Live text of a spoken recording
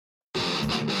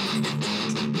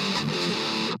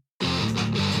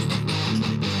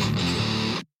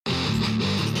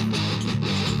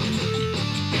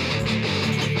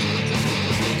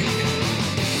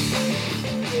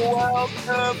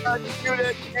Welcome,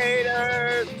 Disputed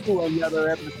to another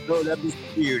episode of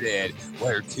Disputed,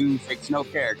 where two fictional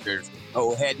characters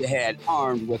go head-to-head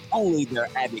armed with only their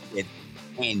advocate,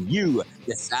 and you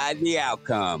decide the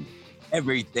outcome.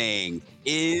 Everything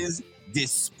is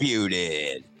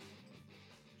disputed.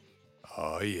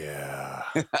 Oh, yeah.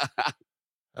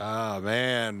 Oh,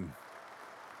 man.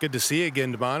 Good to see you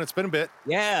again, Damon. It's been a bit.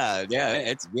 Yeah.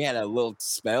 We had a little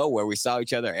spell where we saw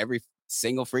each other every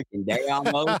single freaking day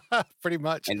almost. Pretty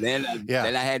much. And then,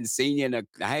 then I hadn't seen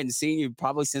you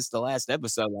probably since the last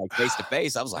episode, like face to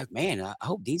face. I was like, man, I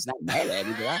hope Dean's not mad at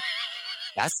me. Did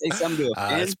I say something to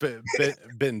offend? It's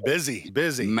been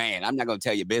busy. Man, I'm not going to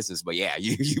tell you business, but yeah,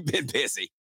 you've been busy.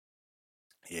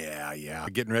 Yeah.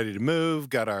 Getting ready to move.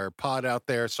 Got our pod out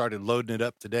there. Started loading it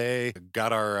up today.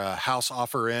 Got our house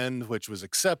offer in, which was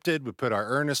accepted. We put our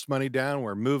earnest money down.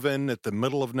 We're moving at the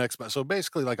middle of next month. So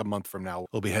basically like a month from now,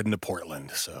 we'll be heading to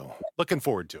Portland. So looking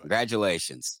forward to it.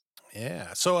 Congratulations.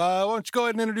 Yeah. So why don't you go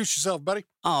ahead and introduce yourself, buddy?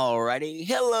 Alrighty.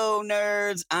 Hello,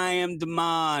 nerds. I am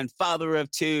Damon, father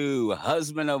of two,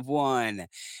 husband of one,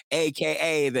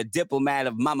 a.k.a. the diplomat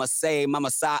of Mama Say, Mama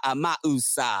Sa,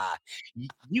 Mausa.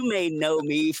 You may know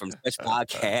me from such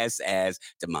podcasts as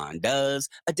Damon Does,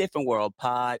 A Different World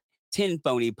Pod, 10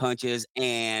 Phony Punches,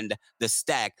 and The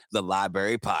Stack, the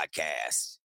Library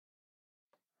Podcast.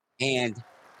 And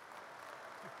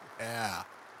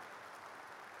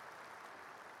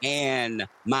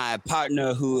my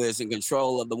partner who is in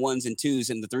control of the ones and twos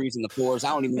and the threes and the fours.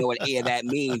 I don't even know what any of that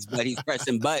means, but he's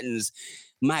pressing buttons.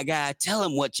 My guy, tell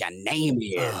him what your name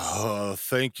is. Oh,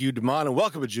 thank you, Damon, and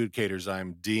welcome, adjudicators.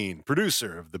 I'm Dean,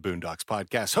 producer of the Boondocks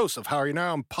Podcast, host of How Are You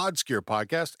Now on Podskier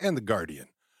Podcast, and the guardian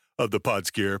of the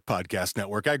Podskier Podcast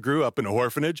Network. I grew up in an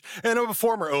orphanage, and I'm a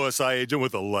former OSI agent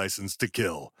with a license to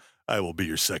kill. I will be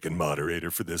your second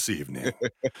moderator for this evening.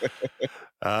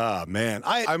 Man,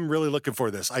 I'm really looking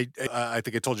for this. I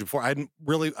think I told you before, I hadn't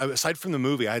really, aside from the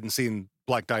movie, I hadn't seen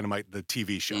Black Dynamite, the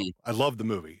TV show. I love the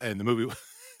movie, and the movie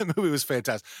was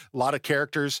fantastic. A lot of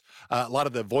characters, a lot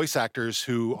of the voice actors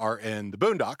who are in the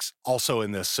Boondocks also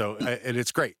in this. So, and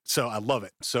it's great. So I love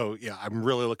it. So yeah, I'm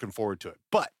really looking forward to it.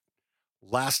 But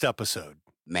last episode,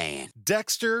 man,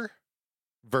 Dexter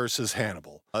versus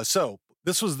Hannibal. So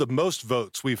this was the most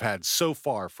votes we've had so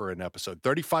far for an episode,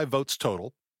 35 votes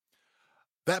total.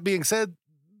 That being said,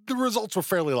 the results were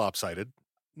fairly lopsided.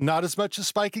 Not as much as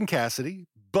Spike and Cassidy,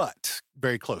 but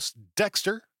very close.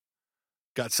 Dexter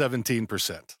got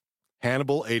 17%.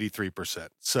 Hannibal, 83%.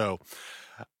 So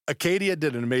Acadia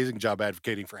did an amazing job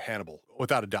advocating for Hannibal,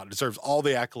 without a doubt. Deserves all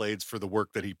the accolades for the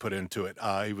work that he put into it.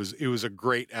 He was a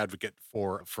great advocate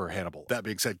for Hannibal. That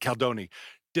being said, Caldoni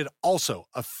did also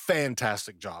a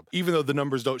fantastic job, even though the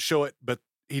numbers don't show it, but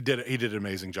he did an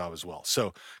amazing job as well.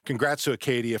 So congrats to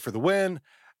Acadia for the win.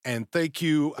 And thank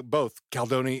you both,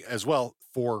 Caldoni as well,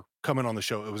 for coming on the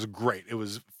show. It was great. It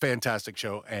was a fantastic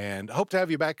show, and I hope to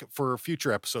have you back for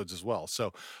future episodes as well.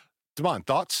 So, Damon,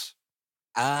 thoughts?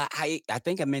 I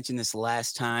think I mentioned this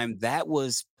last time. That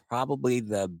was probably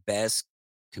the best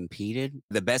debated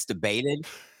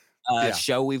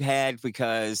show we've had,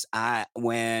 because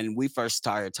when we first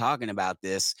started talking about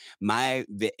this, my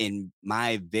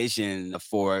vision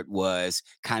for it was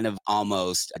kind of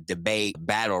almost a debate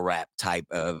battle rap type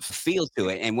of feel to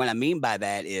it. And what I mean by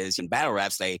that is, in battle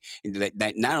raps, they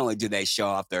not only do they show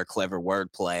off their clever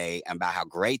wordplay about how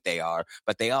great they are,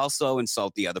 but they also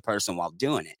insult the other person while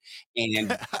doing it.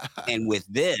 And with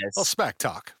this, well, smack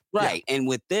talk. Right. Yeah. And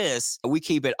with this, we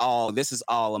keep it all, this is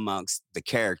all amongst the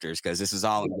characters, because this is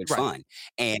all in good fun.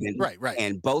 And right.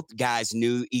 And both guys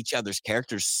knew each other's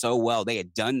characters so well. They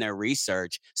had done their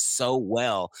research so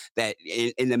well that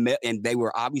and they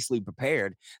were obviously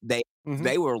prepared. They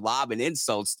were lobbing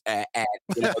insults at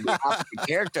the opposite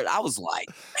character. I was like,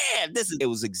 man, it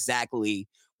was exactly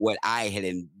what I had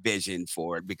envisioned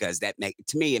for it, because to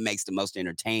me, it makes the most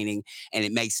entertaining, and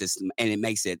it makes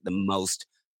it the most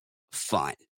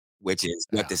fun, which is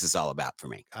what this is all about for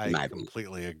me. I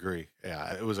completely agree.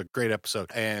 Yeah, it was a great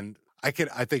episode, and I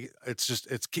think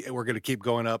we're going to keep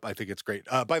going up. I think it's great.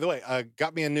 By the way,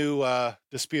 got me a new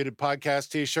Disputed Podcast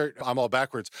t-shirt. I'm all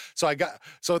backwards. So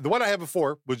the one I had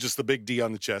before was just the big D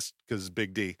on the chest, because it's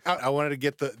Big D. I wanted to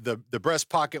get the breast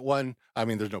pocket one. I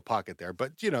mean, there's no pocket there,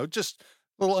 but just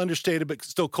a little understated, but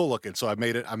still cool looking. So I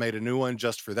made a new one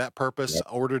just for that purpose. Yep.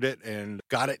 Ordered it and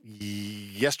got it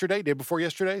day before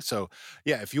yesterday. So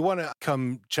yeah, if you want to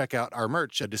come check out our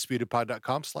merch at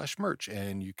disputedpod.com/merch,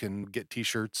 and you can get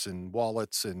t-shirts and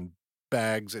wallets and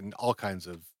bags and all kinds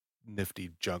of nifty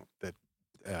junk that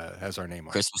has our name on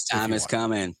it. Christmas time is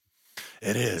coming.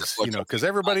 It is, because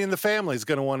everybody in the family is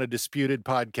going to want a Disputed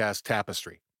Podcast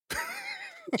tapestry.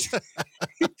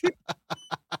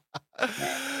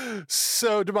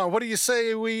 So, Damon, what do you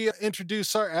say we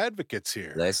introduce our advocates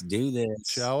here? Let's do this.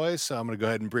 Shall we? So I'm going to go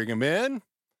ahead and bring them in.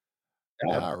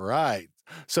 All right.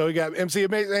 So we got MC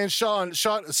Amazing and Sean.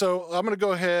 Sean, so I'm going to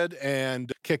go ahead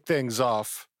and kick things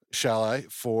off, shall I,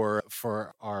 for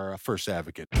our first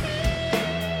advocate.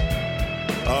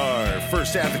 Our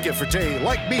first advocate for today,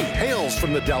 like me, hails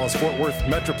from the Dallas-Fort Worth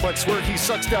Metroplex, where he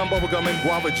sucks down bubblegum and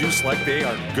guava juice like they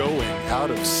are going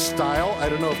out of style. I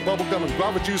don't know if bubblegum and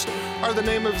guava juice are the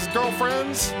name of his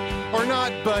girlfriends or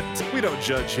not, but we don't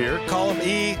judge here. Call him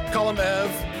E, call him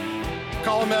Ev,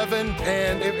 call him Evan,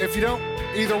 and if you don't,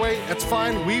 either way, that's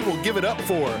fine. We will give it up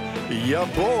for ya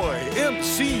boy,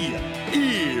 MC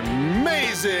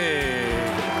Amazing.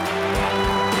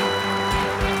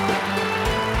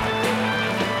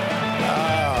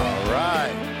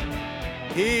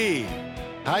 Hey,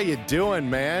 how you doing,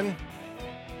 man?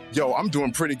 Yo, I'm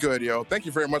doing pretty good, yo. Thank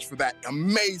you very much for that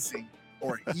amazing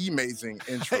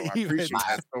intro. I appreciate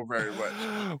that so very much.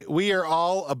 We are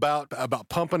all about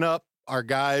pumping up our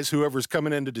guys, whoever's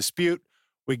coming in to dispute.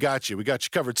 We got you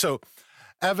covered. So,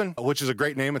 Evan, which is a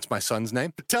great name, it's my son's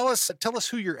name. Tell us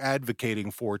who you're advocating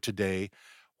for today,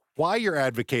 why you're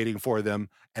advocating for them,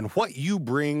 and what you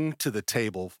bring to the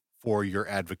table for your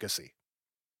advocacy.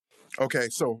 Okay,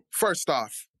 so first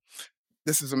off,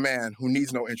 this is a man who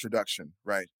needs no introduction,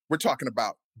 right? We're talking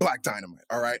about Black Dynamite,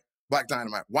 all right? Black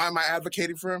Dynamite. Why am I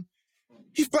advocating for him?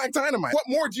 He's Black Dynamite. What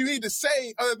more do you need to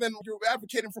say other than you're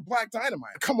advocating for Black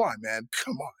Dynamite? Come on, man.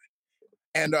 Come on.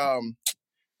 And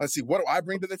let's see, what do I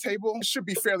bring to the table? It should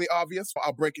be fairly obvious.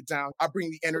 I'll break it down. I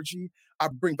bring the energy. I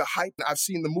bring the hype. I've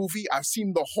seen the movie. I've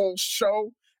seen the whole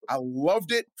show. I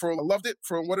loved it for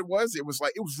what it was. It was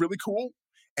really cool.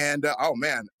 And, oh,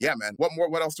 man. Yeah, man.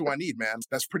 What else do I need, man?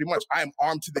 That's pretty much, I am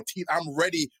armed to the teeth. I'm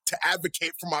ready to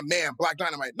advocate for my man, Black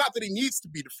Dynamite. Not that he needs to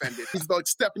be defended. He's like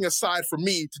stepping aside for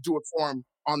me to do it for him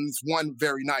on this one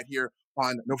very night here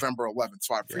on November 11th.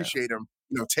 So I appreciate him,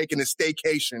 taking a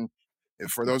staycation.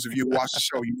 And for those of you who watch the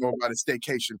show, you know about a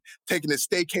staycation. Taking a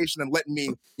staycation and letting me,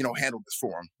 handle this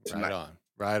for him tonight.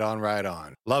 Right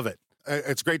on. Love it.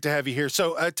 It's great to have you here.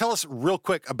 So tell us real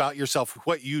quick about yourself,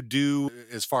 what you do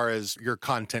as far as your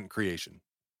content creation.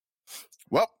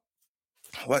 Well,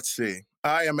 let's see.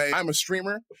 I'm a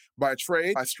streamer by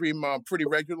trade. I stream pretty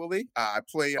regularly. I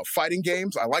play fighting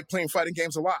games. I like playing fighting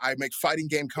games a lot. I make fighting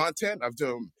game content.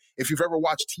 If you've ever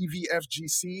watched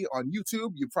TVFGC on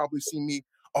YouTube, you've probably seen me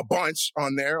a bunch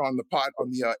on there on the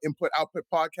Input Output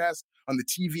podcast, on the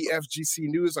TVFGC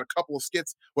News, and a couple of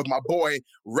skits with my boy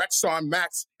Rexon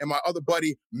Max and my other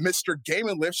buddy Mr. Game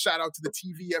and Lift. Shout out to the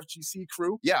TVFGC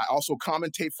crew. Yeah, I also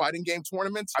commentate fighting game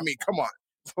tournaments. I mean, come on.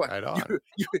 Right on.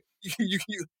 You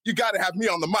got to have me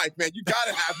on the mic, man. You got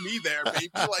to have me there, baby.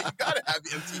 You got to have the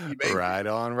MTV, baby. Right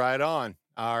on.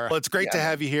 All right. Well, it's great to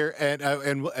have you here. And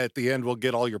at the end, we'll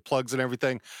get all your plugs and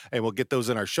everything, and we'll get those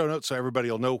in our show notes so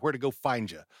everybody will know where to go find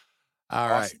you. All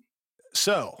right.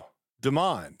 So,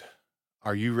 Demond,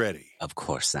 are you ready? Of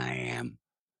course I am.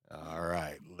 All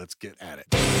right. Let's get at it.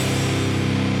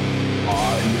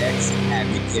 Our next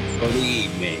advocate for the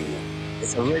evening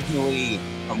is originally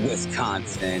from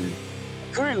Wisconsin,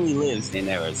 currently lives in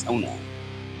Arizona.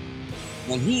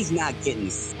 When he's not getting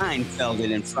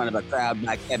Seinfelded in front of a crowd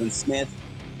by Kevin Smith,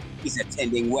 he's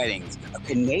attending weddings of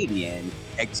Canadian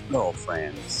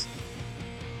ex-girlfriends.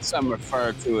 Some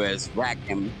refer to as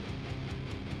Rackham,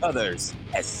 others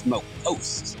as Smoke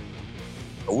Toast.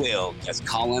 We'll just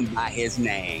call him by his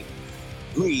name.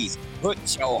 Please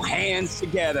put your hands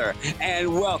together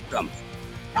and welcome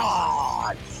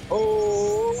Todd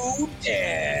Odell.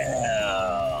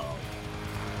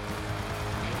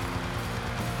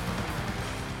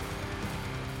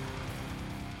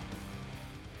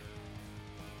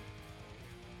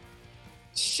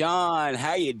 Sean,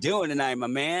 how you doing tonight, my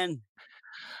man?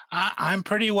 I'm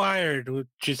pretty wired, which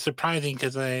is surprising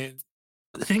because I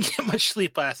didn't get much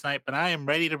sleep last night, but I am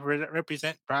ready to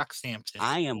represent Brock Sampson.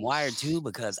 I am wired too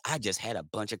because I just had a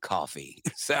bunch of coffee.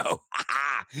 So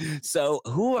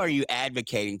who are you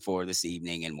advocating for this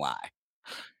evening and why?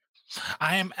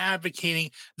 I am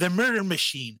advocating the Murder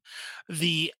Machine,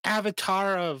 the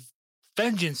avatar of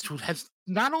vengeance, who has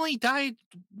not only died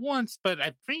once, but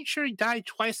I'm pretty sure he died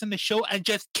twice in the show and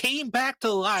just came back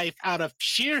to life out of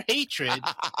sheer hatred.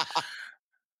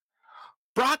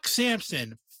 Brock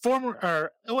Sampson,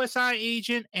 former OSI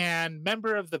agent and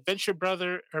member of the Venture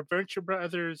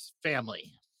Brothers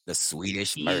family. The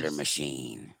Swedish Murder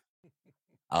Machine.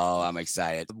 Oh, I'm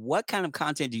excited. What kind of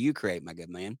content do you create, my good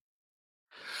man?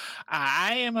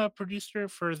 I am a producer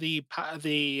for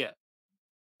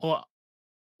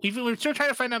we're still trying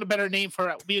to find out a better name for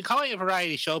it. We've been calling it a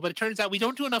variety show, but it turns out we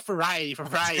don't do enough variety for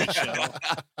variety show.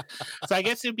 So I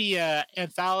guess it'd be a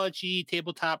anthology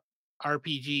tabletop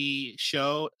RPG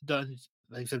show,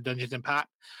 like I said, Dungeons and Pop,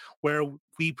 where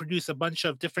we produce a bunch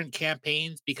of different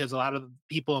campaigns because a lot of the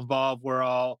people involved we're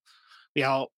all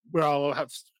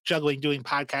juggling doing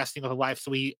podcasting with a life,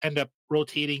 so we end up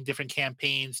rotating different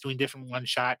campaigns, doing different one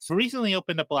shots. We recently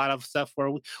opened up a lot of stuff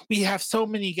where we have so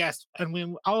many guests,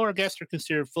 and all our guests are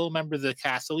considered full members of the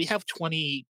cast. So we have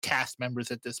 20 cast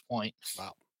members at this point.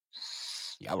 Wow,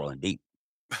 y'all rolling deep.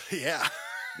 Yeah.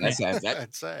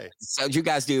 I'd say. So did you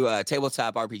guys do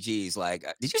tabletop RPGs? Like,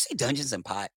 did you say Dungeons and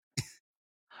Pot?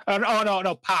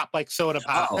 No, pop, like soda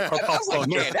pop. Or pop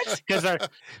man, because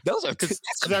those are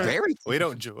very. We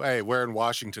don't. Hey, we're in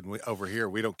Washington. over here,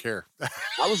 we don't care.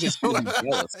 I was just gonna be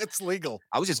jealous. It's legal.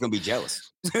 I was just gonna be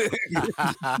jealous. It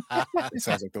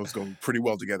sounds like those go pretty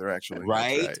well together, actually.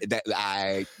 Right?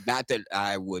 Not that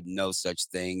I would know such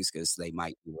things because they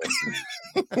might be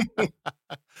listening.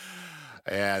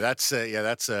 Yeah, that's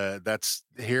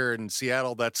here in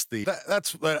Seattle. That's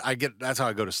what I get. That's how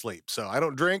I go to sleep. So I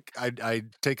don't drink. I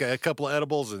take a couple of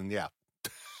edibles and yeah.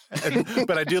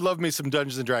 But I do love me some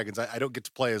Dungeons and Dragons. I don't get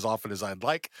to play as often as I'd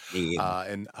like.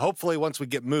 And hopefully once we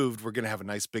get moved, we're going to have a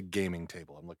nice big gaming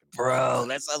table. I'm looking for Bro,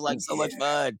 that sounds like so much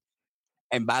fun.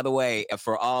 And by the way,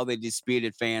 for all the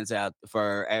Disputed fans out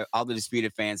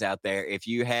there, if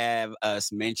you have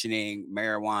us mentioning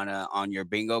marijuana on your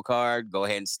bingo card, go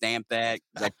ahead and stamp that.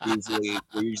 We're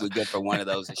usually good for one of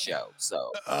those a show. So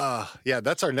yeah,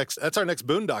 that's our next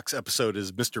Boondocks episode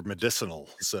is Mr. Medicinal.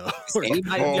 So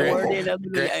anybody get word in other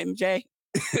than MJ?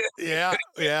 Yeah.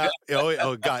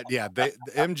 Oh God, yeah. The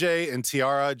MJ and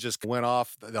Tiara just went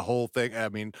off the whole thing. I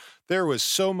mean, there was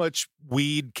so much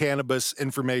weed, cannabis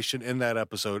information in that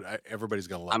episode. Everybody's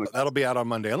gonna love it. That'll be out on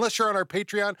Monday, unless you're on our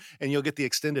Patreon, and you'll get the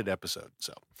extended episode.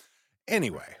 So,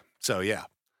 anyway, yeah,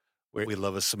 we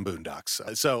love us some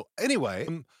Boondocks. So, anyway,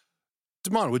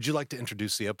 Damon, would you like to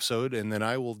introduce the episode, and then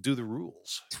I will do the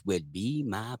rules? It would be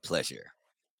my pleasure.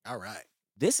 All right.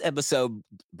 This episode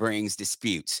brings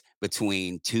disputes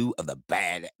between two of the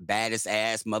baddest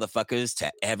ass motherfuckers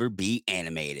to ever be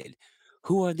animated.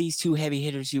 Who are these two heavy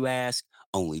hitters, you ask?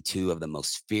 Only two of the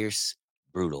most fierce,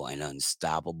 brutal, and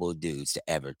unstoppable dudes to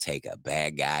ever take a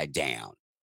bad guy down.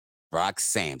 Brock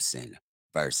Samson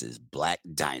versus Black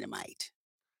Dynamite.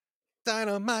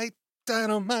 Dynamite.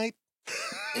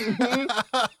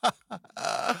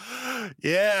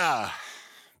 Yeah.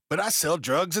 But I sell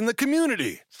drugs in the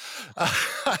community.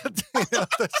 That's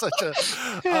such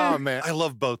oh man, I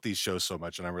love both these shows so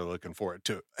much, and I'm really looking forward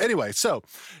to it. Anyway, so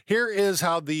here is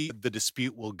how the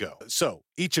dispute will go. So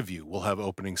each of you will have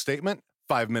opening statement,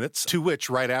 5 minutes, to which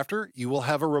right after you will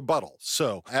have a rebuttal.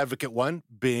 So advocate one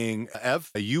being Ev,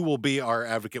 you will be our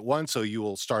advocate one, so you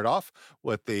will start off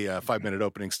with the 5-minute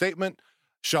opening statement.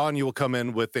 Sean, you will come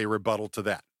in with a rebuttal to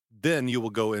that. Then you will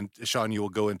go in, Sean, you will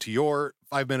go into your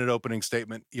 5-minute opening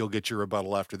statement. You'll get your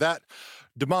rebuttal after that.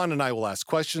 Damon and I will ask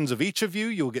questions of each of you.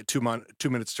 You'll get 2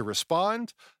 minutes to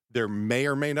respond. There may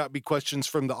or may not be questions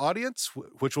from the audience,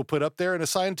 which we'll put up there and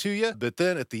assign to you. But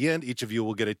then at the end, each of you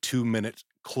will get a 2-minute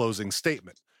closing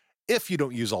statement. If you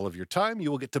don't use all of your time,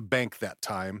 you will get to bank that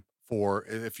time for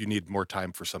if you need more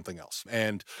time for something else.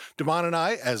 And Damon and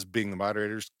I, as being the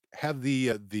moderators, have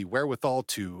the wherewithal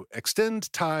to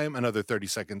extend time another 30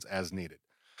 seconds as needed.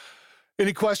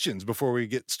 Any questions before we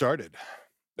get started?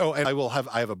 Oh, and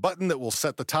I have a button that will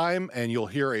set the time, and you'll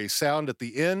hear a sound at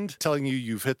the end telling you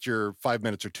you've hit your 5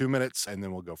 minutes or 2 minutes, and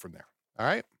then we'll go from there. All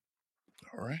right?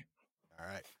 All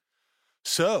right.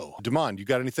 So, Damon, you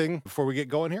got anything before we get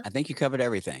going here? I think you covered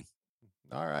everything.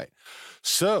 All right.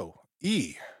 So,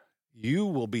 E, you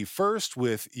will be first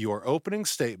with your opening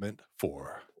statement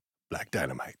for Black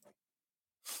Dynamite.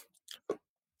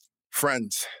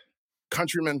 Friends,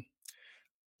 countrymen,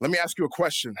 let me ask you a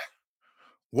question.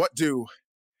 What do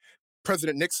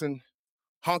President Nixon,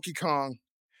 Honky Kong,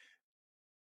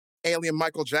 Alien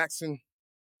Michael Jackson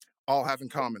all have in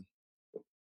common?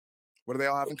 What do they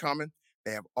all have in common?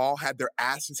 They have all had their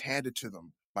asses handed to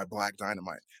them by Black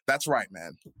Dynamite. That's right,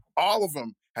 man. All of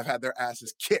them have had their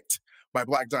asses kicked by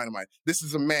Black Dynamite. This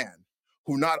is a man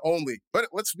who not only, but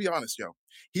let's be honest,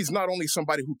 he's not only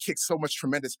somebody who kicks so much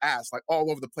tremendous ass, like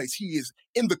all over the place. He is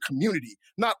in the community.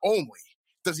 Not only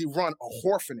does he run a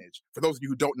whorefanage, for those of you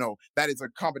who don't know, that is a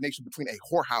combination between a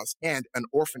whorehouse and an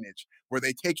orphanage, where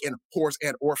they take in whores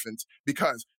and orphans,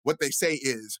 because what they say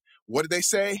is, what did they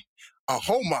say? A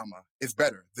hoe mama is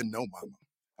better than no mama.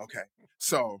 Okay,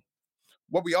 so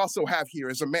what we also have here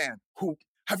is a man who,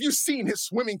 have you seen his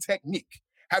swimming technique?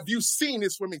 Have you seen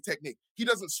his swimming technique? He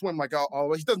doesn't swim like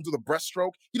all. He doesn't do the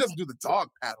breaststroke. He doesn't do the dog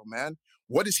paddle, man.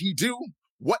 What does he do?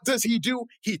 What does he do?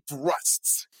 He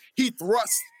thrusts. He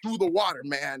thrusts through the water,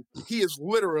 man. He is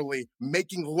literally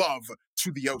making love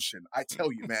to the ocean. I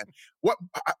tell you, man.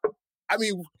 I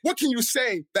mean, what can you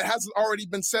say that hasn't already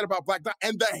been said about Black Diamond?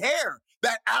 And the hair,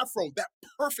 that afro, that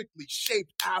perfectly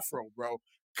shaped afro, bro,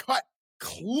 cut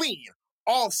clean,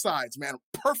 all sides, man,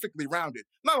 perfectly rounded.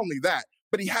 Not only that,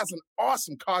 but he has an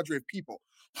awesome cadre of people.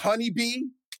 Honeybee,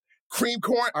 Cream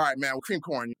Corn. All right, man, Cream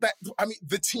Corn.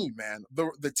 The team, man,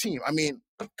 the team. I mean,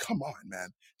 come on, man.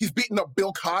 He's beating up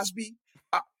Bill Cosby.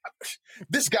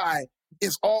 This guy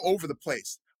is all over the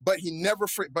place. But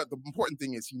but the important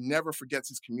thing is he never forgets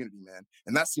his community, man.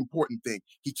 And that's the important thing.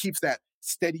 He keeps that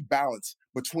steady balance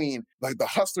between like the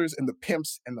hustlers and the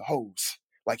pimps and the hoes.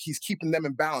 Like he's keeping them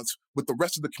in balance with the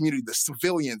rest of the community, the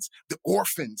civilians, the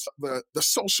orphans, the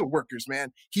social workers,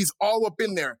 man. He's all up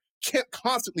in there,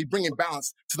 constantly bringing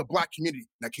balance to the Black community.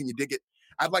 Now, can you dig it?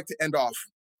 I'd like to end off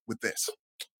with this.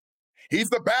 He's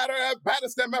the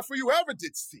baddest MF you ever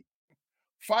did see,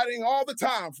 fighting all the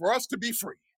time for us to be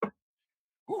free.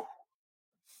 Whew.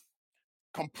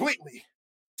 Completely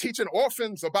teaching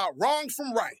orphans about wrong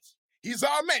from right. He's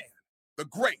our man, the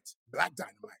great Black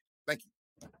Dynamite. Thank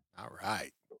you. All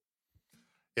right.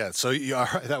 Yeah, so all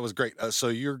right, that was great. So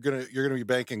you're gonna be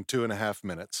banking 2.5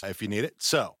 minutes if you need it.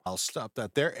 So I'll stop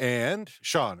that there. And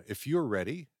Sean, if you're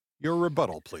ready, your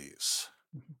rebuttal, please.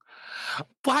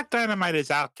 Black Dynamite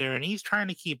is out there and he's trying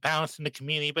to keep balance in the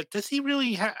community, but does he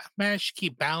really manage to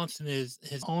keep balance in his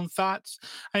own thoughts?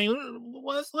 I mean,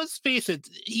 let's face it,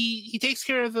 he takes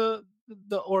care of the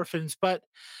orphans, but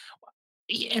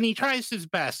he tries his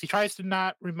best. He tries to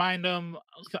not remind them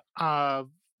of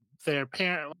their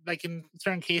parent. Like in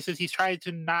certain cases, he's tried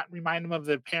to not remind them of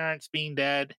their parents being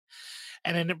dead.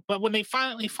 But when they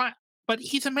finally find, but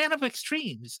he's a man of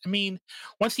extremes. I mean,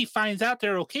 once he finds out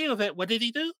they're okay with it, what did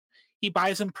he do? He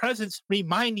buys them presents,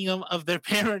 reminding them of their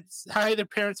parents, how their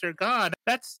parents are gone.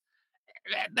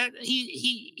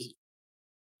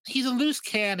 He's a loose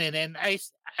cannon, and I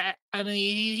mean,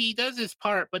 he does his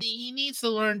part, but he needs to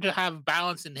learn to have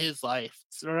balance in his life,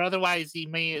 or otherwise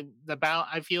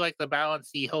I feel like the balance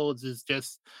he holds is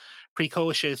just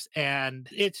precocious, and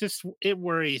it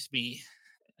worries me.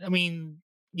 I mean,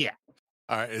 yeah.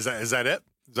 All right, is that it?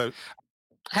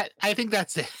 I think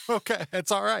that's it. Okay,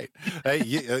 that's all right.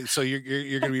 Hey, so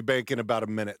you're going to be banking about a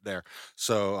minute there.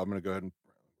 So I'm going to go ahead and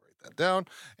write that down.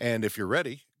 And if you're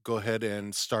ready, go ahead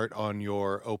and start on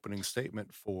your opening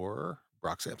statement for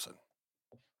Brock Sampson.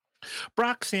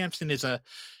 Brock Sampson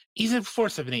he's a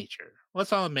force of nature.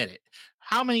 Let's all admit it.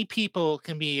 How many people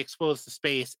can be exposed to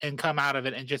space and come out of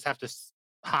it and just have to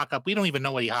hawk up? We don't even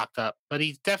know what he hawked up, but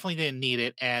he definitely didn't need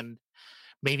it. And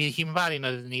maybe the human body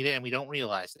doesn't need it and we don't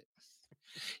realize it.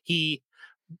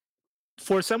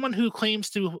 For someone who claims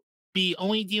to be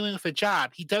only dealing with a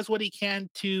job, he does what he can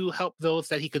to help those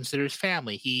that he considers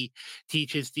family. He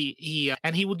teaches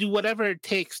and he will do whatever it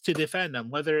takes to defend them,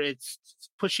 whether it's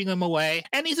pushing them away.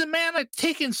 And he's a man that's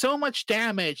taken so much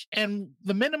damage, and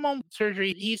the minimum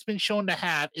surgery he's been shown to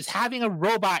have is having a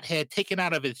robot head taken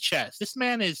out of his chest. This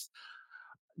man is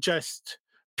just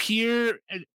pure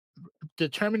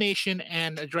determination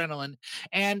and adrenaline,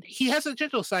 and he has a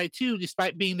gentle side too,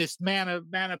 despite being this man of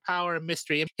power and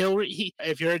mystery.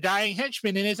 If you're a dying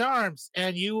henchman in his arms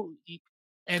and he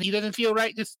doesn't feel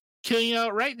right just killing you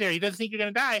out right there, he doesn't think you're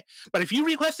going to die, but if you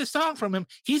request a song from him,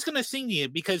 he's going to sing to you,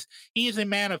 because he is a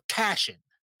man of passion,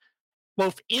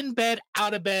 both in bed,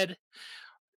 out of bed,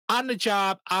 on the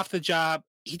job, off the job.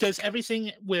 He does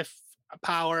everything with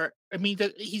power. I mean,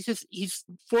 he's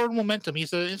forward momentum.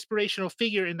 He's an inspirational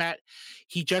figure in that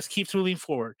he just keeps moving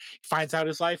forward. He finds out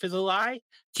his life is a lie,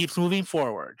 keeps moving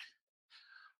forward.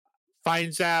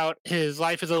 Finds out his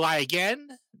life is a lie again.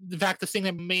 In fact, the thing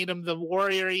that made him the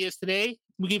warrior he is today,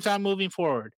 he keeps on moving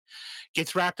forward.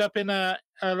 Gets wrapped up in a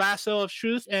lasso of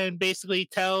truth and basically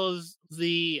tells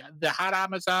the hot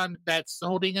Amazon that's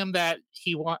holding him that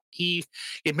he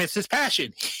admits his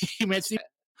passion. He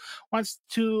wants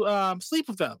to sleep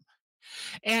with them.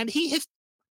 And this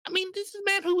is a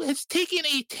man who has taken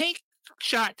a tank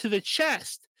shot to the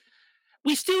chest.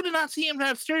 We still do not see him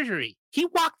have surgery. He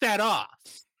walked that off.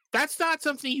 That's not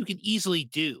something you can easily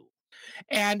do.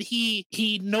 And he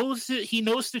knows it. He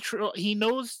knows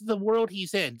the world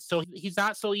he's in. So he's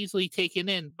not so easily taken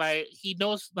in he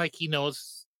knows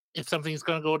if something's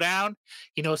going to go down.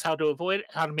 He knows how to avoid it,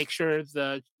 how to make sure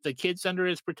the kids under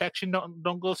his protection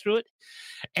don't go through it.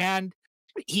 And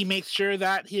he makes sure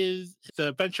that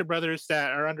the Venture brothers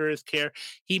that are under his care,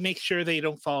 he makes sure they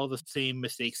don't follow the same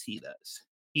mistakes he does.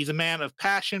 He's a man of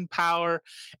passion, power,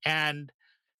 and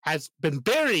has been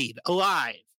buried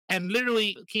alive and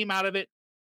literally came out of it.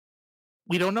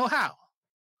 We don't know how.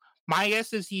 My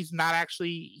guess is he's not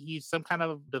actually, he's some kind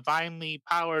of divinely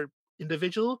powered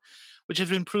individual, which has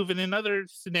been proven in other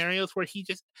scenarios where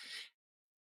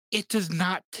it does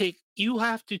not take, you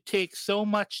have to take so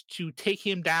much to take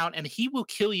him down, and he will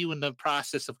kill you in the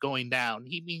process of going down.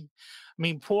 I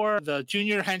mean, poor the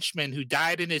junior henchman who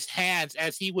died in his hands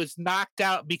as he was knocked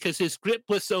out because his grip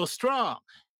was so strong.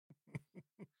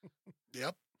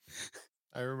 Yep.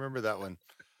 I remember that one.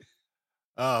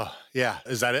 Oh, yeah.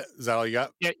 Is that it? Is that all you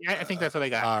got? Yeah, I think that's what I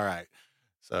got. All right.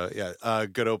 So, yeah,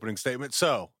 good opening statement.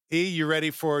 So, E, you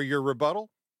ready for your rebuttal?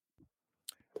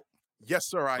 Yes,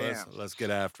 sir, I am. Let's get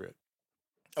after it.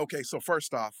 Okay, so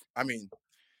first off, I mean,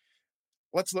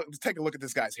 let's take a look at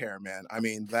this guy's hair, man. I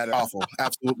mean, that is awful,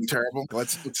 absolutely terrible.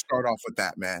 Let's start off with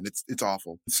that, man. It's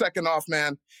awful. Second off,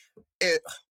 man,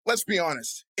 let's be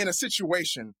honest. In a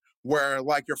situation where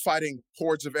like you're fighting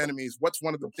hordes of enemies, what's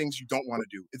one of the things you don't want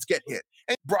to do? It's get hit.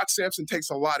 And Brock Sampson takes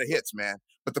a lot of hits, man.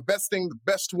 But the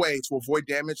best way to avoid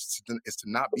damage is to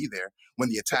not be there when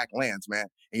the attack lands, man.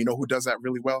 And you know who does that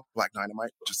really well? Black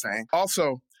Dynamite, just saying.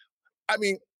 Also, I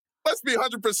mean, let's be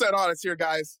 100% honest here,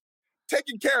 guys.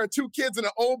 Taking care of 2 kids and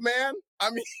an old man,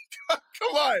 I mean,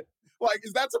 come on. Like,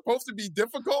 is that supposed to be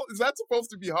difficult? Is that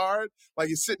supposed to be hard? Like,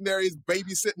 he's sitting there, he's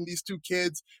babysitting these 2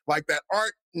 kids, like, that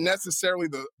aren't necessarily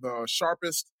the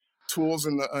sharpest tools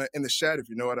in the shed, if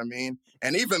you know what I mean.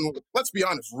 And even, let's be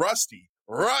honest, Rusty,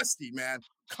 man,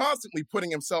 constantly putting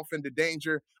himself into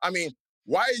danger. I mean,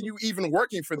 why are you even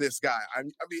working for this guy? I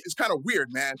mean, it's kind of weird,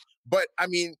 man. But, I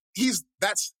mean,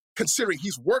 that's considering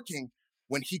he's working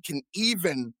when he can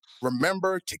even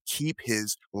remember to keep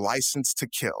his license to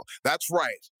kill. That's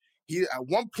right. At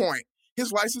one point,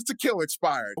 his license to kill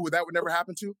expired. Who that would never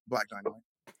happen to? Black Dynamite.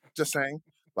 Just saying.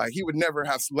 Like, he would never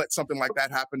have let something like that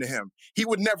happen to him. He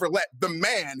would never let the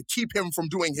man keep him from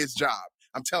doing his job.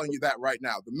 I'm telling you that right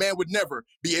now. The man would never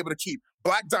be able to keep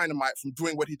Black Dynamite from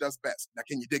doing what he does best. Now,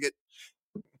 can you dig it?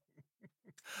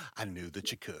 I knew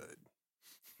that you could.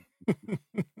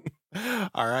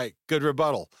 All right. Good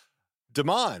rebuttal.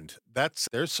 Demand,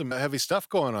 there's some heavy stuff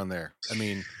going on there. I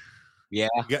mean, yeah.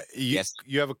 Yes.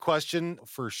 You have a question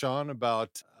for Sean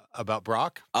about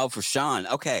Brock? Oh, for Sean.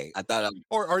 Okay. I thought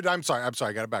or I'm sorry,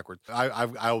 I got it backwards.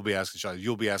 I will be asking Sean.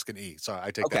 You'll be asking E. So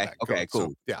I take that back. Okay, cool.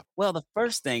 So, yeah. Well, the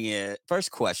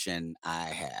first question I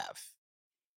have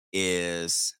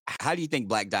is, how do you think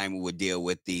Black Diamond would deal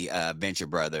with the Venture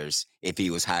Brothers if he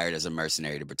was hired as a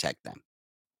mercenary to protect them?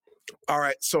 All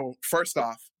right. So first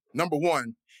off, number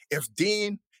one, if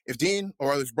Dean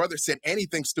or his brother said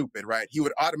anything stupid, right, he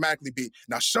would automatically be,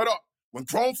 now shut up. When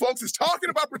grown folks is talking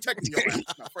about protecting your ass.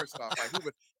 Now, first off, like, he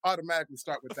would automatically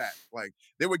start with that. Like,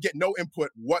 they would get no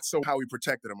input whatsoever how he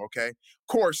protected them, okay? Of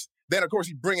course,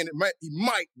 he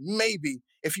maybe,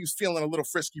 if he was feeling a little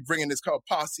frisky, bringing his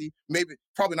posse, maybe,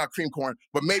 probably not Cream Corn,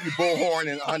 but maybe Bullhorn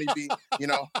and Honeybee, you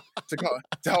know, to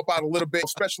help out a little bit,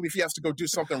 especially if he has to go do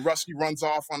something. Rusty runs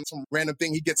off on some random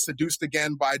thing. He gets seduced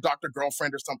again by Dr.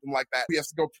 Girlfriend or something like that. He has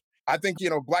to go. I think, you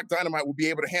know, Black Dynamite will be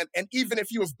able to handle, and even if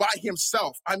he was by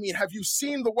himself, I mean, have you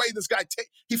seen the way this guy,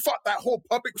 he fought that whole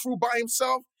puppet crew by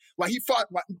himself? Like,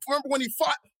 remember when he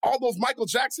fought all those Michael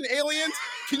Jackson aliens?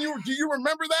 Do you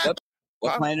rememmer that?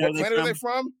 What planet are they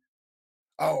from?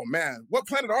 Oh, man. What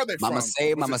planet are they from? Mama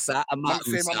say, Mama sa, Mama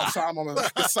say, Mama sa,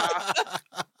 Mama sa.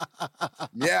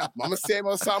 Yeah, Mama say,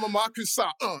 Mama sa, Mama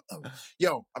sa.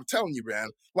 Yo, I'm telling you, man.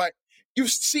 Like, you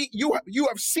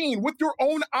have seen with your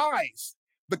own eyes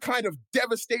the kind of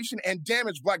devastation and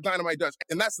damage Black Dynamite does.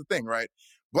 And that's the thing, right?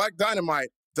 Black Dynamite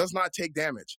does not take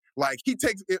damage. Like,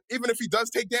 even if he does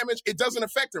take damage, it doesn't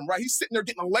affect him, right? He's sitting there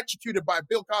getting electrocuted by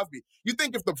Bill Cosby. You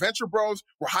think if the Venture Bros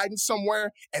were hiding somewhere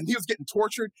and he was getting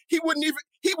tortured, he would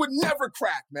never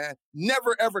crack, man.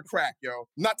 Never, ever crack, yo.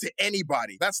 Not to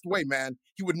anybody. That's the way, man.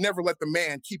 He would never let the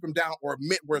man keep him down or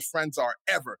admit where his friends are,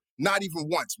 ever. Not even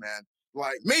once, man.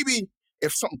 Like, maybe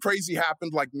if something crazy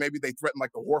happened, like maybe they threatened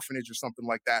like the orphanage or something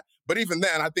like that. But even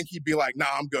then, I think he'd be like, nah,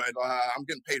 I'm good. I'm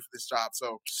getting paid for this job.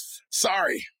 So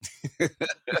sorry.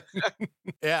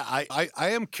 Yeah, I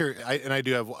am curious. And I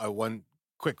do have one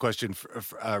quick question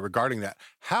regarding that.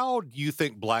 How do you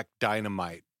think Black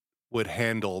Dynamite would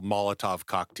handle Molotov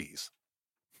cocktease?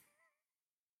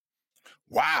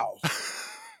 Wow.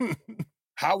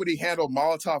 How would he handle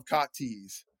Molotov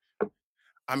cocktease?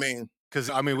 I mean, because,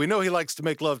 we know he likes to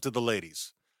make love to the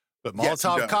ladies, but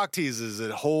Molotov cocktease is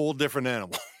a whole different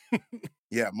animal.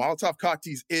 Yeah, Molotov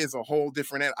cocktease is a whole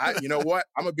different animal. You know what?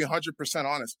 I'm going to be 100%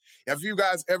 honest. Have you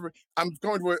guys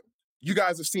you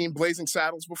guys have seen Blazing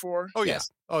Saddles before? Oh,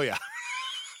 yes. Yeah. Oh, yeah.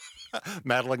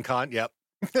 Madeline Kahn, yep.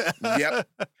 Yep.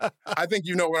 I think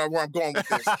you know where I'm going with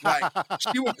this. Like,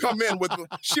 she would come in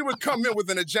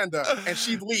with an agenda and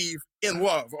she'd leave in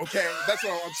love. Okay, that's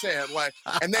all I'm saying. Like,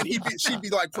 and then she'd be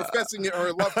like professing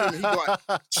her love to him, and he'd be like,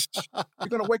 "You're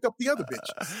gonna wake up the other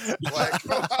bitches." Like,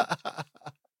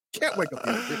 can't wake up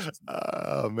the other bitches.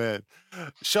 Oh man,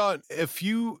 Sean,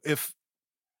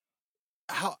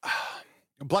 how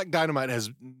Black Dynamite has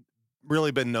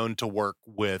really been known to work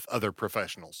with other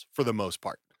professionals for the most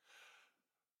part.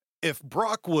 If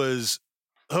Brock was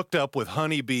hooked up with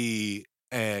Honeybee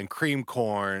and Cream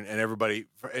Corn and everybody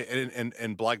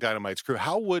and Black Dynamite's crew,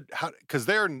 because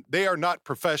they are not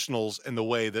professionals in the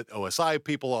way that OSI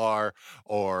people are,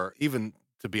 or even,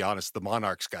 to be honest, the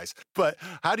Monarchs guys. But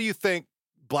how do you think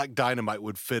Black Dynamite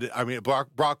would fit? I mean,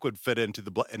 Brock would fit into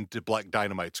Black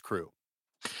Dynamite's crew.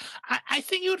 I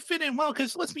think it would fit in well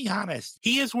because let's be honest,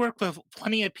 he has worked with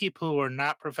plenty of people who are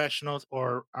not professionals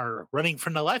or are running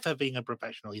from the life of being a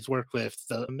professional. He's worked with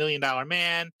the $1 Million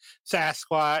Man,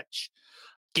 Sasquatch,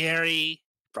 Gary.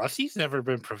 Rusty's never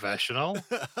been professional.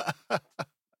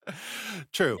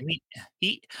 True.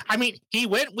 I mean, he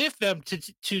went with them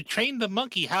to train the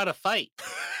monkey how to fight.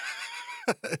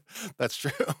 That's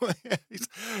true.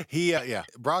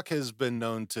 Brock has been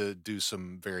known to do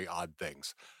some very odd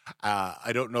things.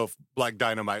 I don't know if Black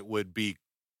Dynamite would be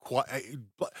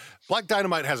Black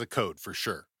Dynamite has a code for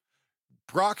sure.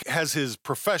 Brock has his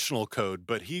professional code,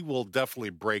 but he will definitely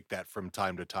break that from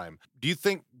time to time. Do you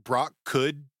think Brock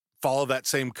could follow that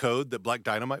same code that Black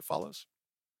Dynamite follows?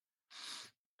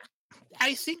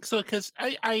 I think so, because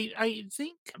I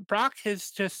think Brock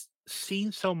has just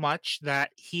seen so much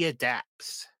that he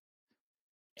adapts.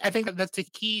 I think that's a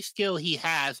key skill he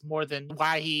has more than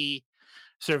why he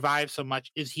survives so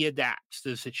much is he adapts to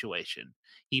the situation.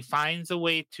 He finds a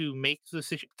way to make the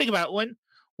situation. Think about it,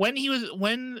 when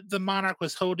the Monarch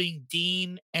was holding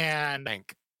Dean and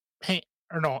Hank.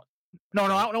 No,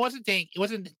 it wasn't Hank. It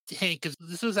wasn't Hank because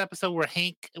this was an episode where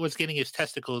Hank was getting his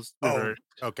testicles.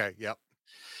 Okay, yep.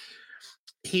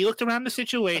 He looked around the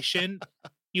situation.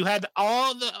 You had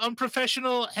all the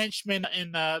unprofessional henchmen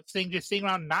in the thing just sitting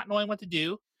around not knowing what to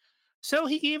do. So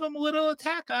he gave him a little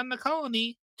attack on the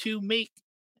colony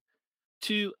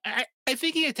I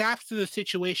think he adapts to the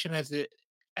situation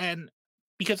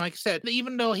because like I said,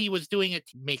 even though he was doing it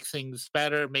to make things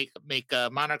better, make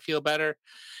Monarch feel better,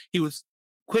 he was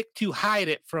quick to hide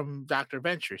it from Dr.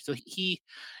 Venture. So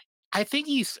I think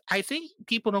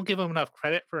people don't give him enough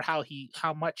credit for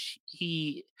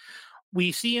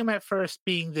we see him at first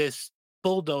being this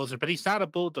bulldozer, but he's not a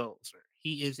bulldozer.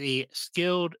 He is a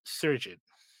skilled surgeon.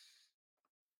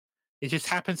 It just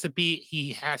happens to be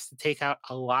he has to take out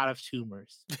a lot of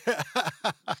tumors.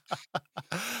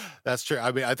 That's true.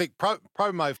 I mean, I think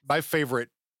probably my favorite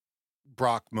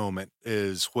Brock moment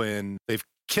is when they've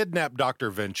kidnapped Dr.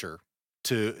 Venture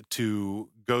to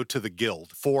go to the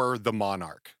guild for the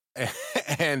Monarch.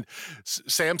 And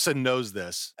Samson knows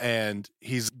this,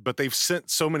 but they've sent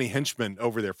so many henchmen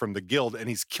over there from the guild, and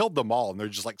he's killed them all, and they're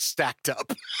just like stacked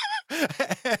up.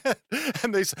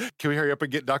 And they say, "Can we hurry up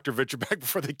and get Dr. Venture back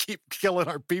before they keep killing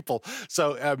our people?"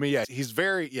 So I mean, yeah, he's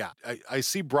I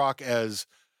see Brock as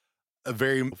a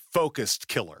very focused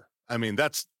killer. I mean,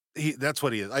 that's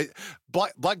what he is.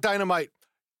 Black Dynamite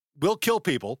will kill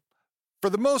people. For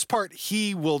the most part,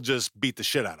 he will just beat the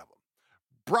shit out of them.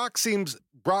 Brock seems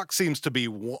to be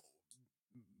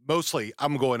mostly,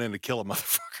 I'm going in to kill a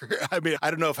motherfucker. I mean, I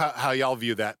don't know how y'all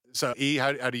view that. So, E,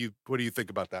 what do you think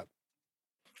about that?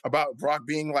 About Brock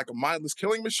being like a mindless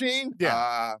killing machine?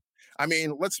 Yeah. I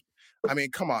mean,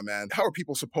 come on, man. How are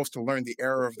people supposed to learn the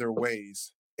error of their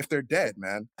ways if they're dead,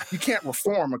 man? You can't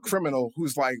reform a criminal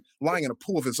who's like lying in a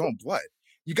pool of his own blood.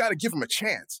 You got to give him a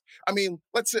chance. I mean,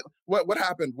 let's say what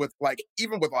happened with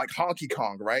even with Honky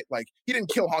Kong, right? Like, he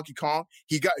didn't kill Honky Kong.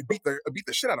 He beat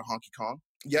the shit out of Honky Kong.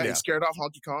 Yeah, he scared off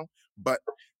Honky Kong, but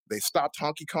they stopped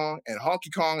Honky Kong, and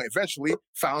Honky Kong eventually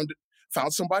found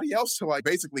somebody else to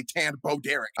basically tan Bo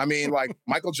Derek. I mean,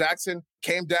 Michael Jackson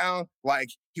came down,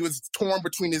 he was torn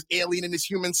between his alien and his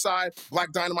human side.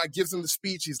 Black Dynamite gives him the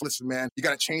speech. He's, "Listen, man, you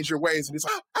got to change your ways." And he's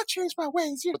like, "I changed my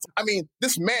ways." I mean,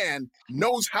 this man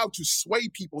knows how to sway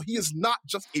people. He is not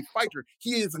just a fighter.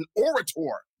 He is an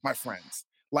orator, my friends.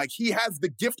 He has the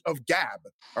gift of gab,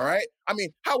 all right? I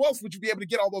mean, how else would you be able to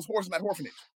get all those whores in that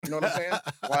orphanage? You know what I'm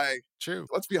saying? True.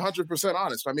 Let's be 100%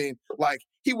 honest. I mean,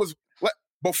 he was...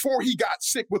 Before he got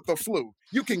sick with the flu,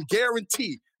 you can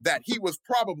guarantee that he was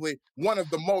probably one of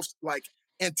the most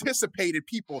anticipated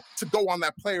people to go on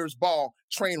that Players Ball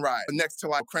train ride next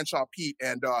to Crenshaw Pete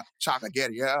and Chaka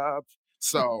Getty up.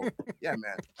 So yeah,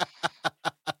 man.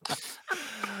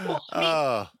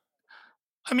 Well,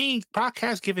 I mean, mean, Brock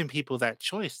has given people that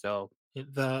choice, though.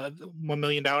 The $1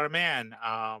 Million Man,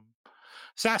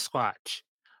 Sasquatch,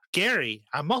 Gary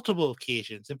on multiple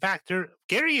occasions. In fact,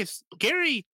 Gary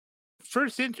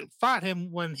first fought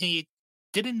him when he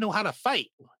didn't know how to fight,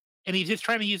 and he's just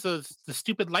trying to use the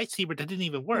stupid lightsaber that didn't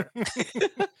even work.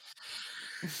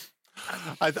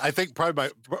 I think probably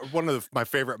one of my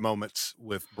favorite moments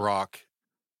with Brock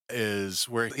is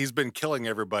where he's been killing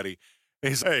everybody. And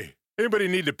he's, hey, anybody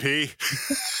need to pee?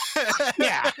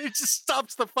 Yeah. He just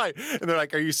stops the fight. And they're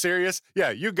like, are you serious? Yeah,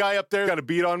 you guy up there got a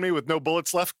beat on me with no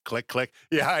bullets left. Click, click.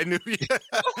 Yeah, I knew.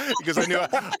 Because I knew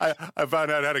I found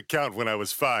out how to count when I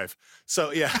was 5.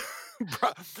 So, yeah.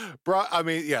 I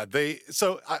mean, yeah, they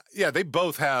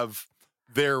both have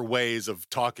their ways of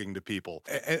talking to people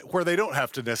where they don't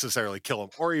have to necessarily kill them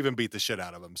or even beat the shit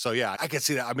out of them. So, yeah, I can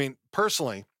see that. I mean,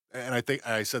 personally, and I think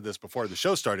I said this before the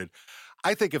show started,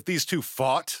 I think if these two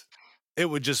fought, it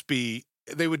would just be,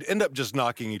 they would end up just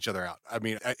knocking each other out. I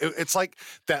mean, it's like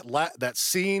that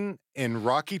scene in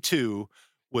Rocky 2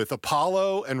 with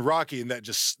Apollo and Rocky, and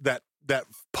that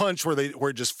punch where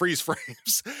it just freeze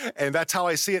frames. And that's how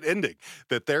I see it ending,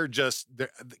 that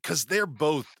because they're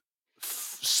both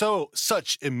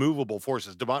such immovable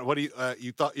forces. Devon, what do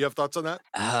you have thoughts on that?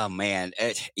 Oh man,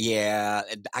 yeah,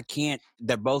 I can't.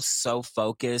 They're both so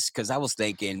focused because I was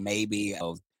thinking maybe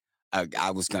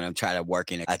I was gonna try to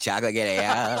work in a chocolate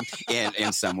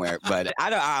in somewhere, but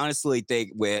I honestly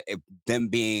think with them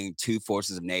being two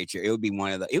forces of nature, it would be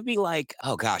it'd be like,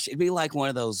 oh gosh, it'd be like one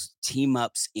of those team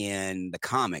ups in the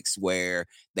comics where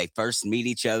they first meet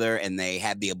each other and they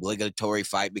have the obligatory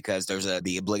fight because there's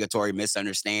the obligatory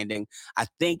misunderstanding. I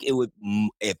think it would,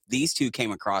 if these two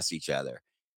came across each other,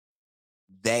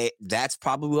 that's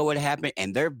probably what would happen,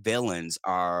 and their villains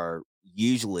are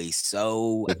usually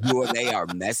so who they are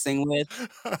messing with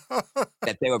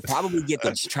that they would probably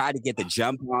try to get the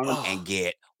jump on them and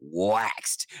get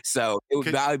waxed. So it would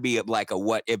probably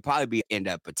be end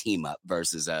up a team up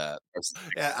versus yeah,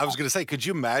 I was gonna say, could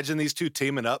you imagine these two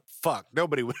teaming up? Fuck,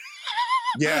 nobody would.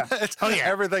 Yeah. Oh, yeah.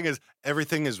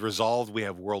 Everything is resolved. We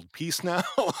have world peace now.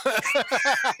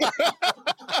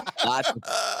 Lots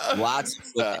of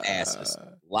foot to asses.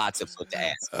 Lots of foot to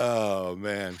asses. Oh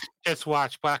man. Just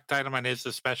watch. Black Dynamite is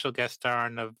a special guest star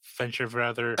on the Venture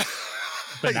Brother.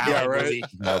 Yeah, right. Movie.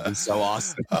 That would be so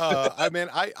awesome. I mean,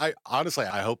 I honestly,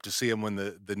 I hope to see him when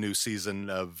the new season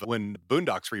of when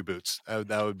Boondocks reboots.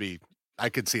 That would be. I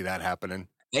could see that happening.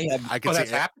 That's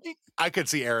happening? I could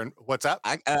see Aaron. What's up?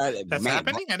 That's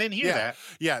happening? I didn't hear that.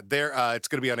 Yeah, it's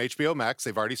going to be on HBO Max.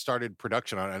 They've already started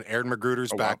production on it. And Aaron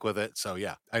Magruder's back with it. So,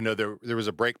 yeah, I know there was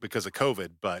a break because of COVID,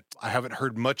 but I haven't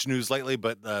heard much news lately.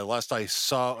 But last I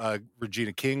saw,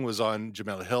 Regina King was on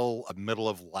Jamila Hill middle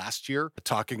of last year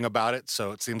talking about it.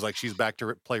 So it seems like she's back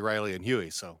to play Riley and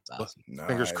Huey. So awesome.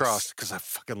 Fingers crossed, because I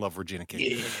fucking love Regina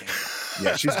King.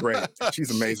 Yeah, she's great. She's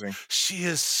amazing. She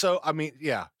is so, I mean,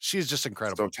 yeah, she's just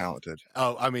incredible. So talented.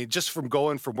 Oh, I mean, just from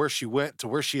going from where she went to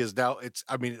where she is now,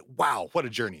 wow, what a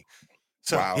journey.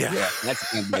 So, wow. Yeah.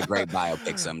 That's going to be a great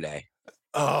biopic someday.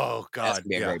 Oh God.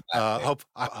 Yeah. Great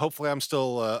hopefully I'm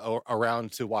still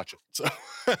around to watch it. So,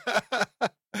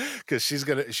 because she's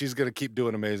gonna keep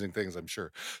doing amazing things, I'm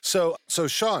sure. So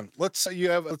Sean, let's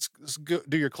go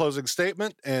do your closing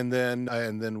statement, and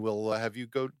then we'll have you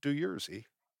go do yours.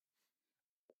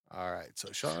 All right.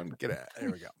 So Sean, get at.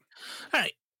 There we go. All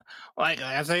right. Like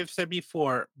as I've said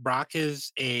before, Brock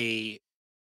is a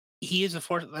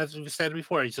force. As we've said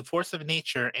before, he's a force of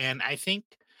nature, and I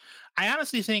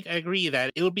honestly think I agree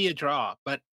that it would be a draw.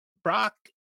 But Brock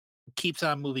keeps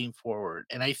on moving forward,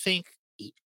 and I think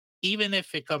even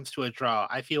if it comes to a draw,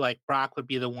 I feel like Brock would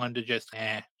be the one to just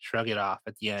shrug it off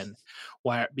at the end.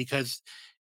 Why? Because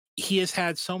he has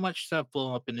had so much stuff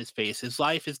blown up in his face. His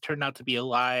life has turned out to be a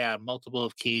lie on multiple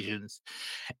occasions.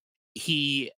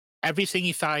 Everything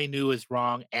he thought he knew was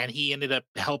wrong, and he ended up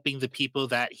helping the people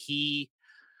that he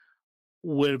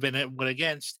would have been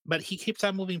against. But he keeps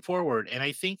on moving forward, and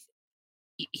I think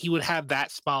he would have that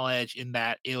small edge in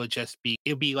that it would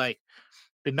be like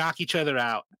they knock each other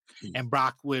out, and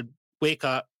Brock would wake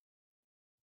up,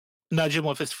 nudge him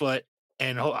with his foot,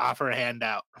 and offer a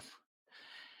handout.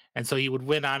 And so he would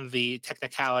win on the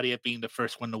technicality of being the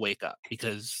first one to wake up,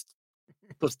 because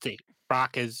let's take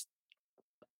Brock is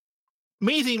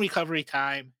amazing recovery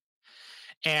time.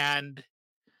 And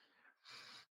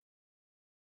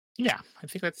yeah, I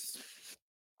think that's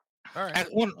all right.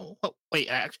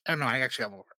 Wait, I don't know. I actually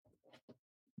have more.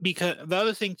 Because the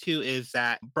other thing too is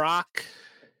that Brock,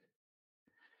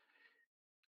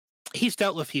 he's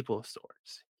dealt with people of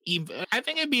sorts. I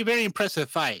think it'd be a very impressive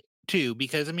fight too,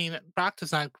 because I mean, Brock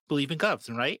does not believe in gloves,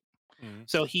 right? Mhm.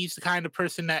 So he's the kind of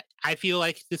person that I feel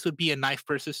like this would be a knife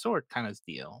versus sword kind of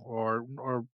deal, or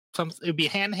it'd be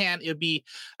hand to hand. It'd be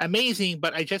amazing,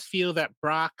 but I just feel that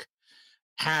Brock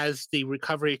has the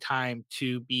recovery time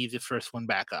to be the first one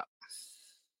back up.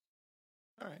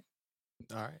 All right.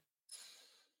 All right.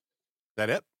 That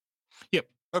it? Yep.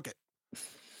 Okay.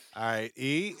 All right,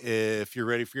 E, if you're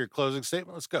ready for your closing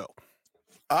statement, let's go.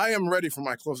 I am ready for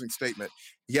my closing statement.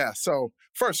 Yeah. So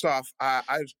first off, I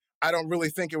don't really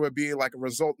think it would be like a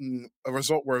result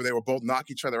where they will both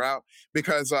knock each other out,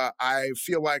 because I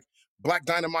feel like Black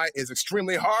Dynamite is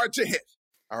extremely hard to hit.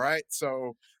 All right.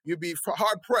 So you'd be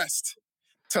hard pressed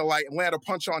to like land a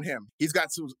punch on him. He's got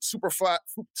super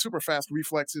fast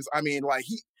reflexes.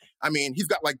 He's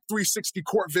got like 360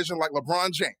 court vision like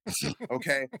LeBron James.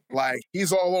 Okay. Like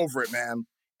he's all over it, man.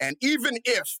 And even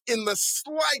if in the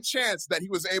slight chance that he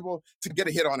was able to get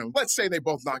a hit on him, let's say they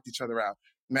both knocked each other out,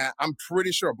 man, I'm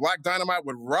pretty sure Black Dynamite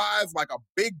would rise like a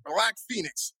big black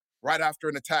phoenix right after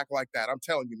an attack like that. I'm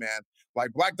telling you, man,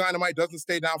 like Black Dynamite doesn't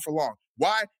stay down for long.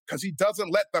 Why? Because he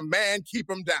doesn't let the man keep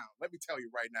him down. Let me tell you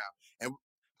right now. And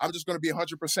I'm just going to be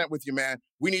 100% with you, man.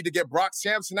 We need to get Brock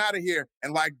Sampson out of here.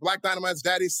 And like Black Dynamite's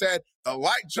daddy said, the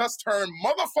light just turned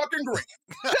motherfucking green.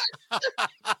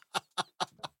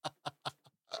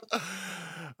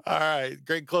 All right.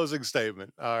 Great closing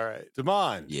statement. All right.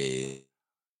 Damon. Yeah.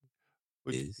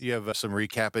 You have some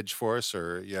recappage for us,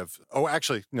 or you have, oh,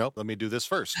 actually, no, let me do this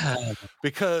first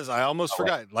because I almost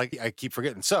forgot. Like I keep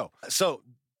forgetting. So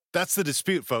that's the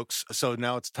dispute, folks. So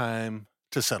now it's time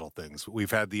to settle things.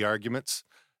 We've had the arguments.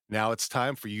 Now it's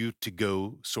time for you to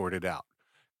go sort it out.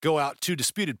 Go out to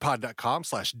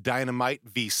disputedpod.com/Dynamite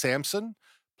v. Sampson.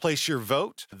 Place your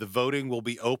vote. The voting will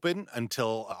be open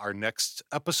until our next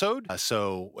episode.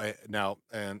 So now,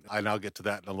 and I'll get to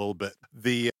that in a little bit.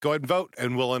 Go ahead and vote,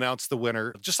 and we'll announce the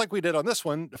winner, just like we did on this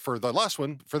one for the last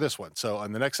one for this one. So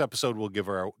on the next episode, we'll give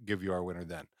you our winner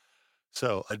then.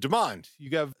 So, Damon,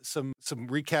 you have some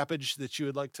recappage that you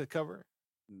would like to cover?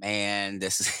 Man,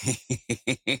 this is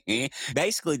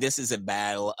basically this is a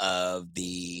battle of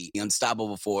the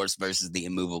unstoppable force versus the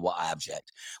immovable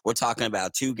object. We're talking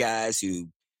about two guys who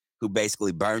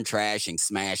basically burn trash and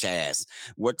smash ass.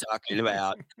 We're talking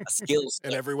about a skill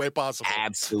in every way possible.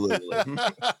 Absolutely.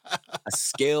 a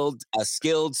skilled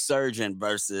surgeon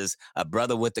versus a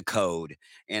brother with the code,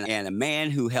 and a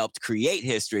man who helped create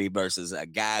history versus a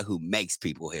guy who makes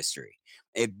people history.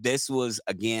 If this was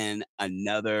again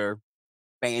another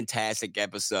fantastic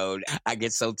episode. I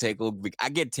get so tickled. I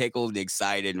get tickled and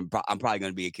excited, and I'm probably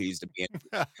going to be accused of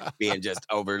being just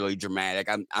overly dramatic.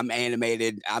 I'm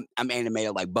animated. I'm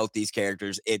animated like both these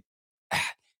characters.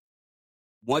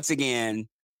 Once again,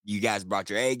 you guys brought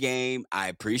your A game. I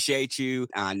appreciate you.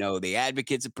 I know the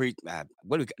advocates the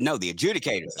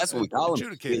adjudicators. That's what we call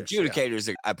them. The adjudicators.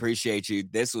 Yeah. I appreciate you.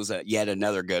 This was yet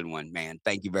another good one, man.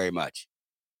 Thank you very much.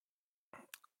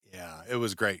 Yeah, it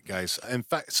was great, guys. In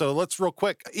fact, so let's real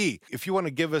quick, E, if you want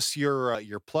to give us your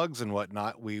plugs and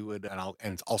whatnot, we would,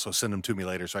 and also send them to me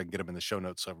later so I can get them in the show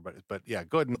notes. So everybody, but yeah,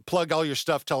 go ahead and plug all your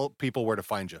stuff. Tell people where to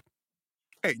find you.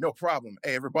 Hey, no problem.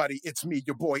 Hey, everybody, it's me,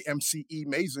 your boy, MCE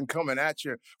Mason, coming at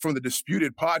you from the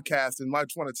Disputed Podcast. And I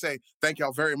just want to say thank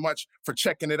y'all very much for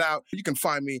checking it out. You can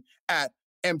find me at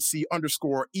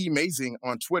MC_Emazing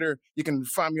on Twitter. You can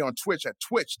find me on Twitch at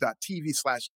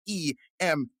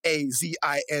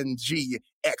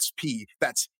twitch.tv/EMAZINGXP.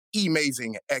 That's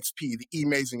Emazing XP, the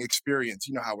Emazing Experience.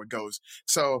 You know how it goes.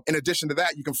 So in addition to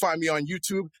that, you can find me on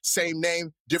YouTube, same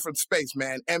name, different space,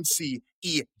 man,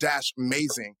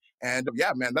 MCE-Mazing. And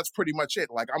yeah, man, that's pretty much it.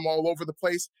 Like I'm all over the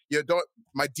place.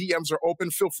 My DMs are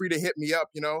open. Feel free to hit me up,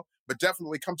 but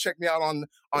definitely come check me out on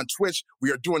Twitch.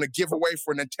 We are doing a giveaway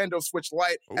for a Nintendo Switch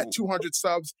Lite at 200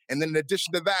 subs. And then in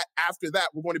addition to that, after that,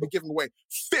 we're going to be giving away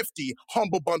 50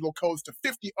 Humble Bundle codes to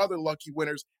 50 other lucky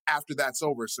winners after that's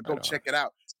over. So go check it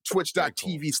out.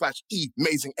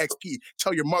 Twitch.tv/EMazingXP.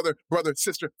 Tell your mother, brother,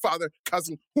 sister, father,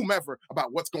 cousin, whomever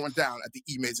about what's going down at the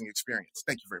Emazing Experience.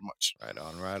 Thank you very much. Right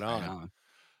on.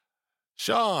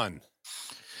 Sean.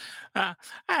 Hi.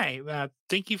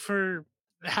 Thank you for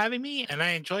having me, and I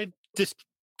enjoyed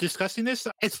discussing this.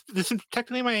 This is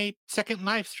technically my second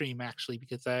live stream, actually,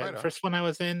 because the first one I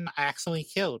was in, I accidentally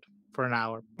killed for an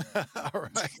hour. All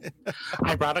right.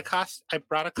 I brought a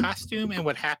costume, and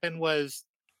what happened was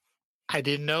I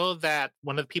didn't know that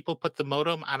one of the people put the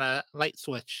modem on a light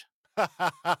switch.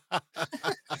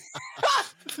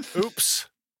 Oops.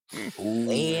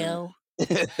 Well.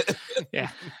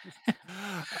 Yeah.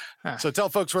 So tell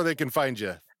folks where they can find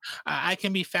you. I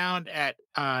can be found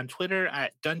on Twitter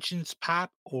at Dungeons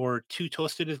Pop, or Too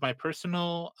Toasted is my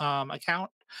personal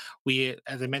account. We,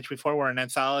 as I mentioned before, we're an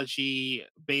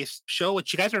anthology-based show,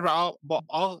 which you guys are all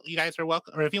you guys are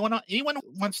welcome. Or if you want to, anyone who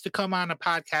wants to come on a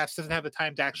podcast doesn't have the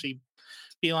time to actually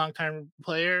be a long-time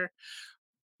player,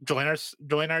 join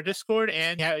our Discord,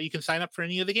 and you can sign up for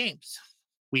any of the games.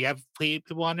 We have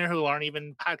people on there who aren't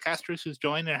even podcasters who's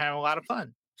joined and having a lot of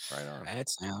fun. Right on. That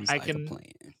sounds like a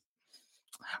plan.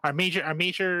 Our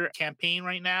major campaign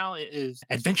right now is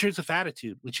Adventures of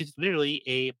Attitude, which is literally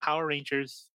a Power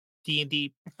Rangers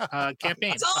D&D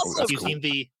campaign. That's awesome.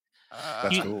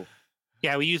 That's cool.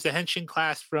 Yeah, we use the Henshin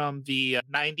class from the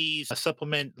 90s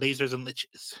supplement Lasers and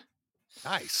Liches.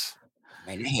 Nice.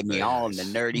 Man, they hit me all in the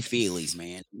nerdy feelies,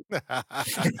 man.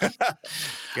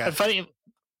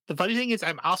 The funny thing is,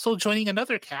 I'm also joining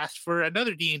another cast for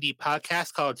another D&D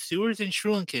podcast called Sewers and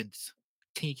Shrulinkins.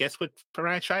 Can you guess what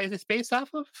franchise it's based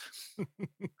off of?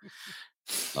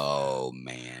 Oh,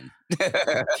 man.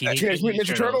 Teenage Mutant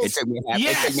Ninja Turtles? It took me a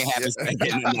half a second.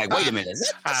 And I'm like, wait a minute.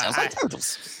 That sounds like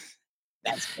Turtles.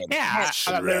 That's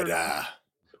fantastic.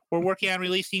 We're working on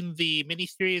releasing the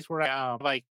miniseries where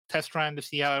I test run to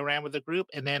see how I ran with the group.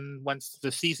 And then once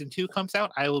the season 2 comes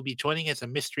out, I will be joining as a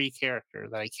mystery character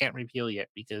that I can't reveal yet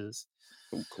because...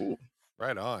 Oh, cool.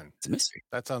 Right on. It's a mystery.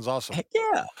 That sounds awesome. Heck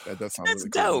yeah. That does sound That's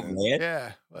really dope, cool, man.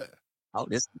 Yeah. Oh,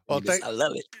 I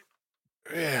love it.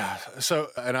 Yeah. So,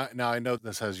 and I know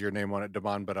this has your name on it,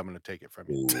 Damon, but I'm going to take it from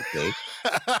you. Okay.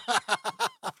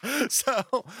 So,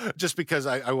 just because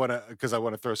I want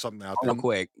to throw something out there.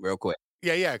 Real quick.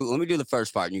 Yeah. Let me do the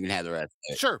first part and you can have the rest of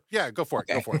it. Sure. Yeah, go for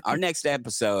it. Okay. Go for it. Our next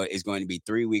episode is going to be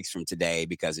 3 weeks from today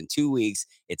because in 2 weeks,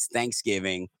 it's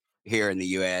Thanksgiving here in the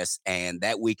U.S., and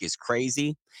that week is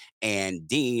crazy, and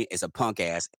Dean is a punk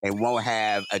ass and won't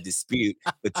have a dispute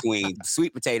between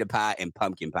sweet potato pie and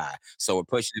pumpkin pie. So we're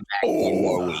pushing it back one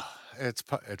more week. It's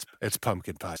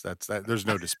pumpkin pie. That's that. There's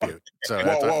no dispute. So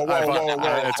Whoa,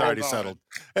 it's already settled.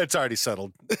 It's already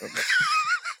settled.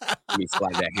 Let me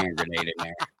slide that hand grenade in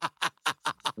there.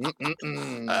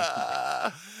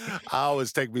 I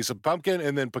always take me some pumpkin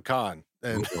and then pecan.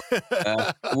 And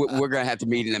we're gonna have to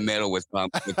meet in the middle with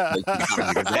pumpkin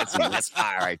because that's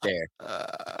fire right there.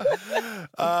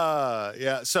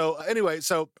 Yeah. So anyway,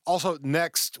 also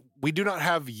next, we do not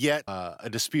have yet a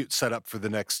dispute set up for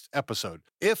the next episode.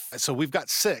 So we've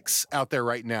got 6 out there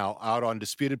right now out on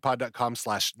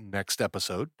disputedpod.com/next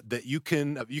episode that you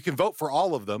can vote for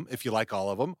all of them if you like all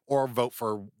of them, or vote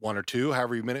for 1 or 2,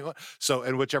 however you minute. So,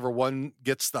 and whichever one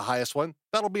gets the highest one,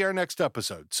 that'll be our next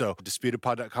episode. So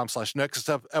disputedpod.com/next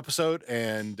episode,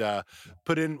 and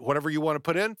put in whatever you want to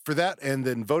put in for that. And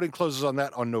then voting closes on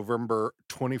that on November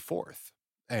 24th.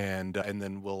 And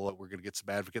then we're going to get some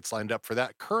advocates lined up for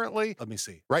that. Currently, let me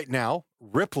see. Right now,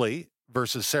 Ripley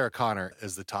versus Sarah Connor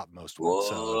is the topmost one.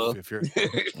 Whoa. So if you're,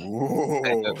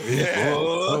 Whoa, yeah.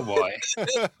 Oh boy.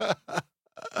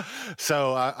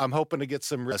 So I'm hoping to get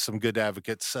some good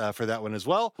advocates for that one as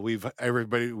well.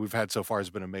 Everybody we've had so far has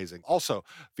been amazing. Also,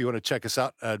 if you want to check us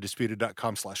out,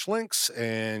 disputed.com/links,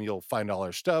 and you'll find all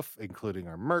our stuff, including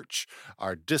our merch,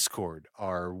 our Discord,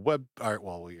 you're going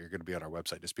to be on our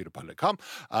website, disputedpod.com,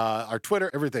 our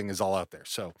Twitter, everything is all out there.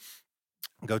 So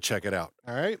go check it out.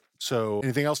 All right. So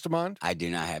anything else, Damon? I do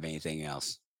not have anything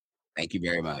else. Thank you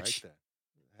very much. Right.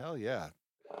 Hell yeah.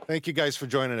 Thank you guys for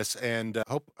joining us, and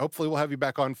hopefully we'll have you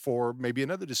back on for maybe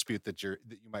another dispute that you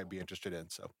might be interested in.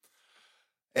 So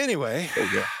anyway,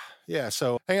 yeah,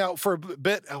 so hang out for a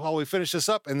bit while we finish this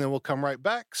up, and then we'll come right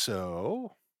back.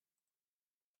 So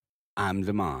I'm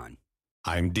Damon.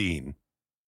 I'm Dean.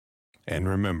 And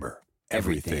remember,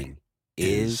 everything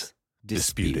is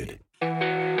disputed.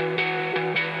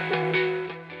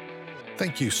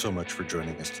 Thank you so much for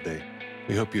joining us today.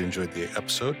 We hope you enjoyed the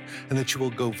episode and that you will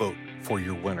go vote for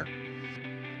your winner.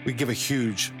 We give a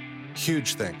huge,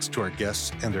 huge thanks to our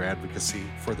guests and their advocacy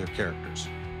for their characters.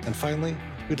 And finally,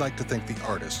 we'd like to thank the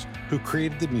artists who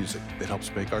created the music that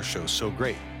helps make our show so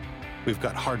great. We've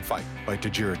got Hard Fight by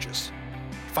Tajirigis,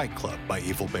 Fight Club by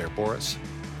Evil Bear Boris,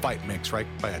 Fight Makes Right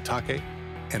by Atake,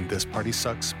 and This Party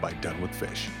Sucks by Done With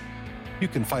Fish. You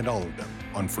can find all of them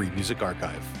on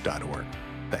freemusicarchive.org.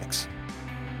 Thanks.